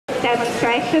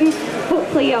demonstration.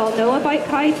 Hopefully you all know about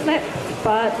cowslip,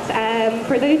 but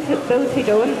for those who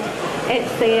don't,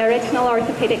 it's the original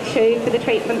orthopaedic shoe for the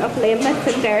treatment of lameness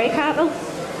in dairy cattle.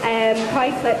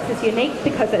 Cowslip is unique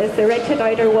because it is the rigid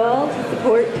outer wall to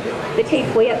support the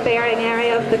chief weight-bearing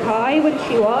area of the cow when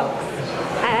she walks.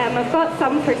 I've got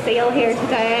some for sale here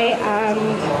today,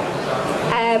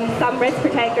 and some wrist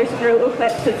protectors and roto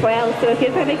clips as well, so if you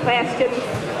have any questions,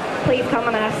 please come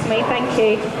and ask me. Thank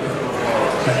you.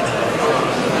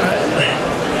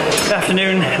 Good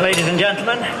afternoon, ladies and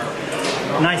gentlemen.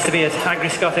 Nice to be at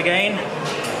AgriScot again.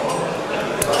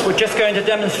 We're just going to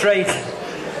demonstrate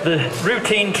the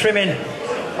routine trimming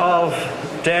of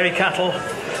dairy cattle,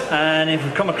 and if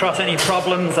we come across any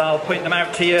problems, I'll point them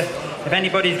out to you. If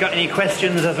anybody's got any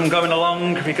questions as I'm going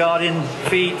along regarding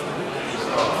feed,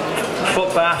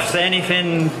 foot baths,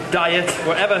 anything, diet,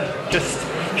 whatever, just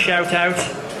shout out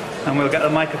and we'll get the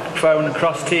microphone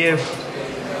across to you.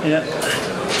 Yeah.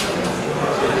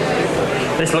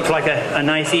 This looks like a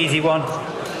nice easy one.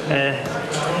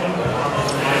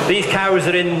 These cows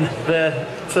are in the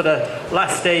sort of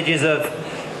last stages of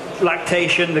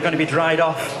lactation. They're going to be dried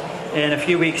off in a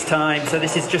few weeks' time, so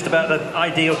this is just about the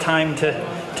ideal time to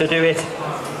do it.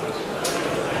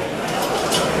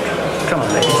 Come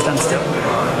on, ladies, stand still.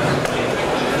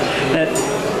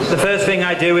 The first thing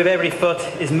I do with every foot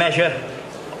is measure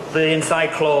the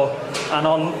inside claw, and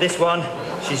on this one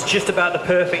she's just about the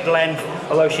perfect length,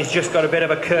 although she's just got a bit of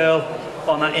a curl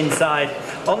on that inside.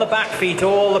 On the back feet,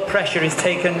 all the pressure is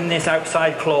taken in this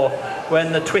outside claw.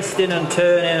 When the twisting and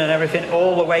turning and everything,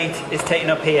 all the weight is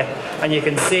taken up here, and you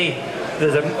can see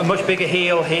there's a much bigger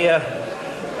heel here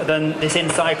than this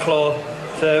inside claw.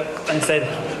 So, and I said,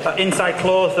 that inside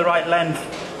claw is the right length,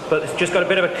 but it's just got a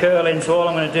bit of a curl in, so all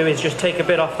I'm going to do is just take a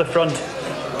bit off the front,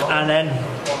 and then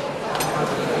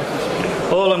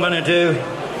all I'm going to do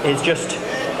is just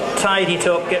tidy it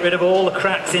up, get rid of all the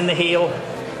cracks in the heel.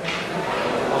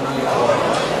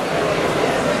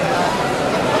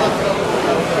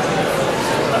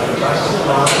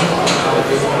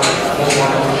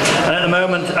 And at the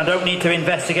moment I don't need to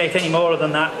investigate any more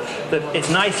than that. It's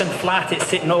nice and flat, it's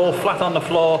sitting all flat on the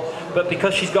floor, but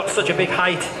because she's got such a big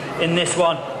height in this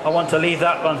one, I want to leave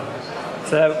that one.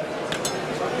 So,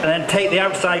 and then take the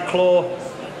outside claw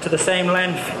to the same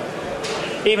length.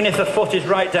 Even if the foot is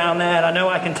right down there, I know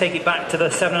I can take it back to the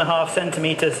 7.5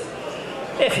 centimetres.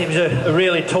 If it was a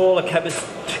really taller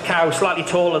cow, slightly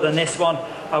taller than this one,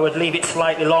 I would leave it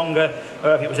slightly longer,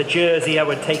 or if it was a Jersey, I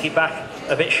would take it back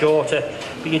a bit shorter.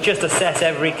 But you just assess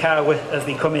every cow as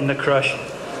they come in the crush.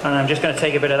 And I'm just going to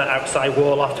take a bit of that outside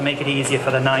wall off to make it easier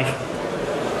for the knife.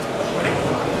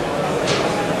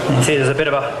 You see there's a bit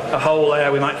of a hole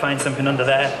there, we might find something under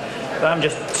there. But I'm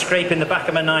just scraping the back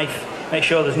of my knife, make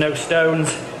sure there's no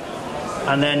stones,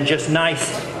 and then just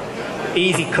nice,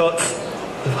 easy cuts,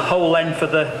 the whole length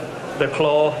of the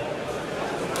claw.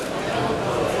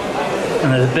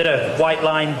 And there's a bit of white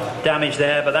line damage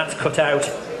there, but that's cut out.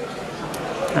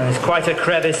 And there's quite a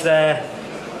crevice there.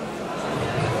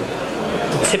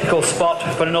 A typical spot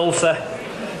for an ulcer.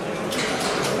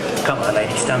 Come on,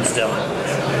 lady, stand still.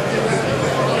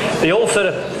 The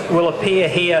ulcer will appear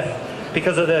here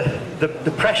because of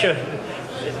the pressure.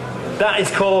 That is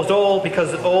caused all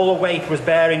because all the weight was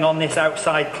bearing on this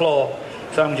outside claw.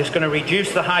 So I'm just going to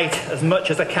reduce the height as much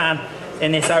as I can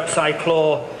in this outside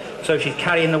claw, so she's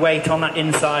carrying the weight on that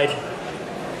inside.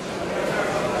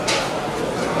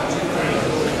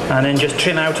 And then just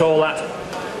trim out all that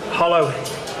hollow.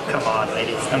 Come on,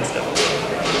 ladies, stand still.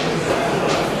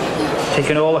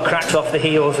 Taking all the cracks off the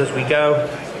heels as we go.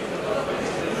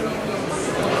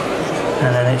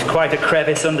 And then it's quite a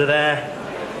crevice under there.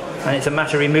 And it's a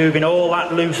matter of removing all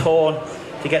that loose horn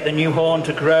to get the new horn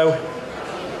to grow.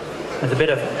 There's a bit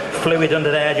of fluid under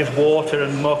there, just water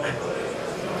and muck.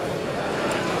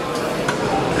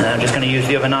 And I'm just going to use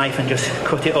the other knife and just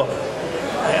cut it up.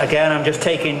 Again, I'm just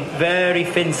taking very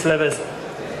thin slivers.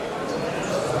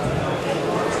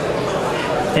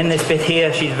 In this bit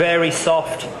here, she's very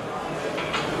soft.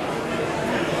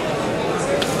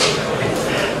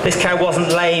 This cow wasn't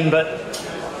lame, but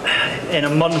in a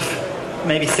month,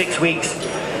 maybe 6 weeks,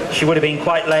 she would have been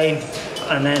quite lame.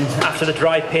 And then after the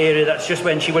dry period, that's just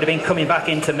when she would have been coming back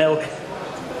into milk.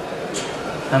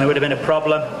 And there would have been a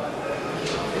problem.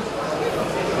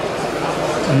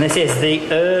 And this is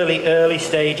the early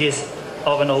stages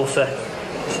of an ulcer.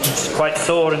 It's quite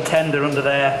sore and tender under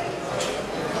there.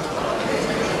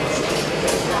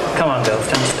 Come on, girls,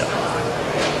 stand still.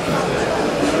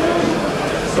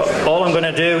 But all I'm going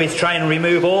to do is try and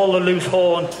remove all the loose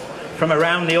horn from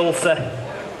around the ulcer.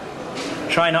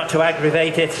 Try not to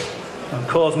aggravate it and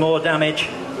cause more damage.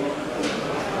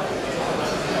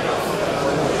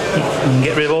 And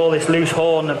get rid of all this loose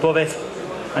horn above it.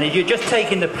 And you're just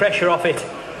taking the pressure off it.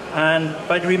 And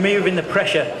by removing the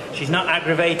pressure, she's not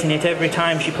aggravating it every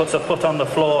time she puts her foot on the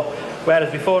floor.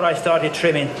 Whereas before I started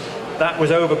trimming, that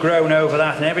was overgrown over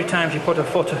that. And every time she put her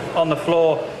foot on the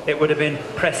floor, it would have been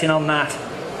pressing on that.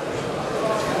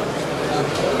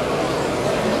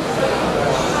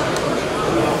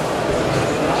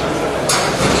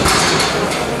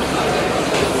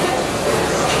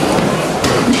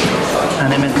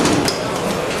 And then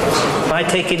by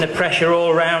taking the pressure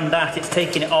all around that, it's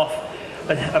taking it off.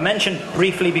 I mentioned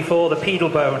briefly before the pedal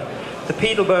bone. The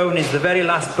pedal bone is the very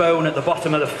last bone at the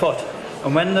bottom of the foot,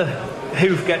 and when the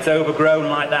hoof gets overgrown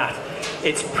like that,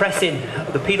 it's pressing.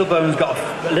 The pedal bone's got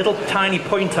a little tiny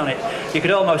point on it. You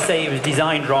could almost say it was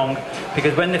designed wrong,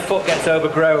 because when the foot gets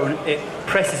overgrown, it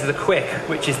presses the quick,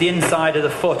 which is the inside of the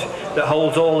foot that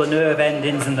holds all the nerve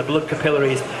endings and the blood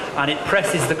capillaries, and it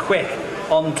presses the quick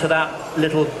onto that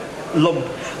little lump,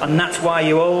 and that's why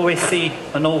you always see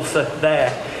an ulcer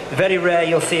there. Very rare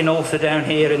you'll see an ulcer down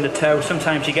here in the toe.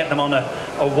 Sometimes you get them on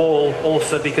a wall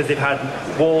ulcer because they've had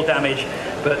wall damage,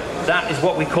 but that is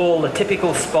what we call the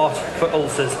typical spot for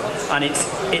ulcers, and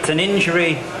it's an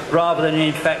injury rather than an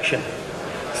infection,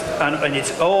 and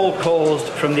it's all caused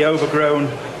from the overgrown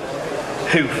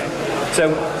hoof. So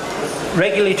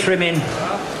regularly trimming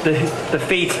the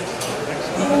feet,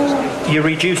 you're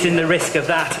reducing the risk of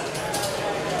that.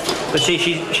 But see,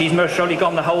 she's most probably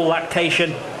gone the whole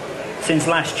lactation since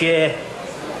last year.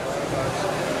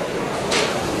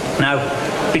 Now,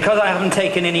 because I haven't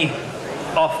taken any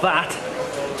off that,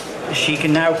 she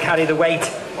can now carry the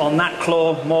weight on that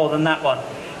claw more than that one.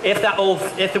 If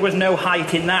there was no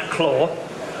height in that claw,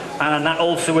 and that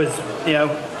ulcer was, you know,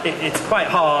 it's quite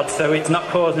hard, so it's not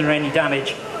causing her any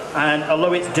damage. And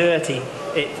although it's dirty,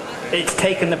 it's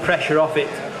taken the pressure off it.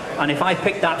 And if I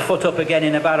pick that foot up again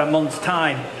in about a month's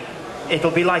time,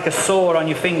 it'll be like a sore on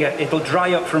your finger. It'll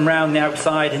dry up from round the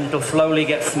outside and it'll slowly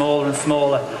get smaller and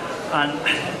smaller. And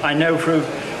I know through,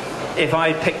 if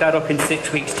I picked that up in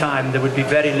 6 weeks' time, there would be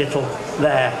very little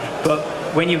there. But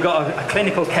when you've got a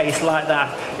clinical case like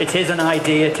that, it is an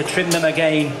idea to trim them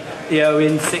again, you know,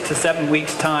 in 6 or 7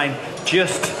 weeks' time,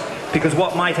 just because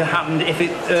what might have happened if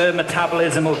her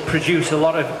metabolism will produce a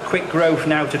lot of quick growth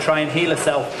now to try and heal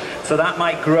herself. So that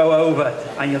might grow over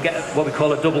and you'll get what we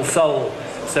call a double sole.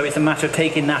 So it's a matter of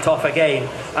taking that off again.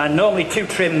 And normally 2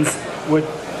 trims would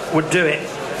do it.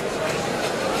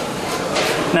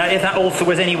 Now if that ulcer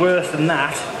was any worse than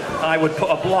that, I would put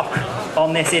a block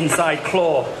on this inside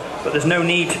claw. But there's no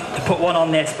need to put one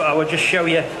on this, but I will just show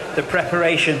you the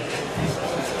preparation.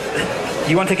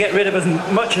 You want to get rid of as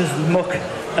much as muck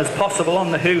as possible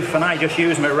on the hoof, and I just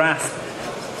use my rasp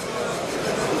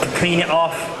to clean it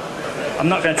off. I'm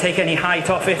not going to take any height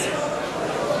off it.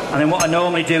 And then what I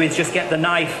normally do is just get the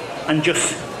knife and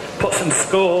just put some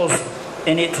scores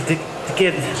in it to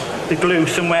give the glue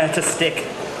somewhere to stick.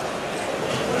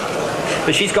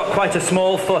 But she's got quite a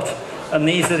small foot, and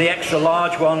these are the extra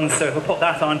large ones, so if I put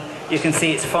that on, you can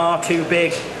see it's far too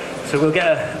big. So we'll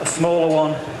get a smaller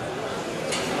one.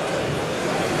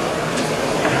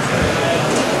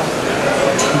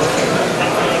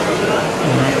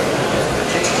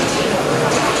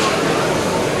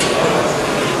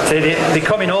 So they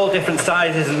come in all different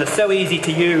sizes and they're so easy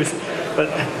to use, but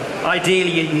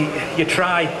ideally you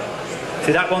try.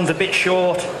 See, that one's a bit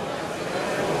short,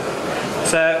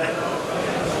 so,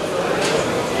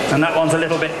 and that one's a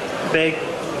little bit big.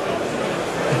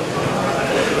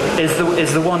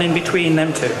 Is the one in between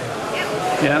them two?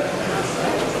 Yeah.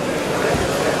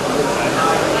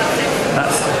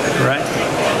 That's right.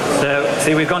 So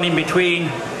see, we've gone in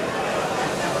between,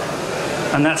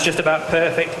 and that's just about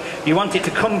perfect. You want it to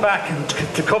come back and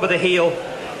to cover the heel.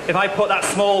 If I put that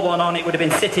small one on, it would have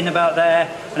been sitting about there,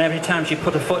 and every time she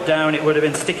put her foot down, it would have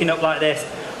been sticking up like this.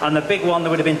 And the big one,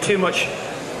 there would have been too much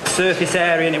surface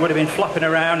area, and it would have been flopping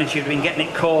around, and she would have been getting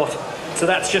it caught. So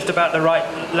that's just about the right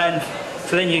length.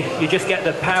 So then you just get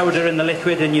the powder and the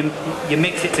liquid, and you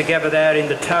mix it together there in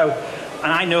the toe.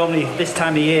 And I normally, this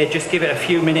time of year, just give it a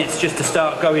few minutes just to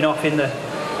start going off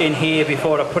in here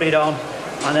before I put it on.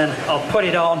 And then I'll put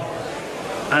it on,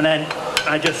 and then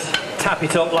I just tap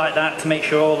it up like that to make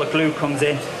sure all the glue comes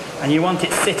in. And you want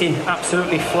it sitting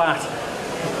absolutely flat,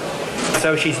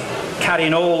 so she's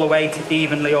carrying all the weight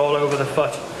evenly all over the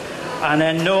foot. And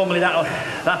then normally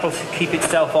that'll keep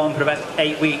itself on for about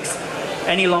 8 weeks.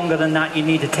 Any longer than that, you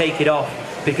need to take it off,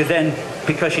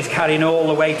 because she's carrying all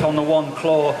the weight on the one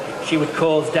claw, she would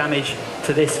cause damage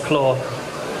to this claw.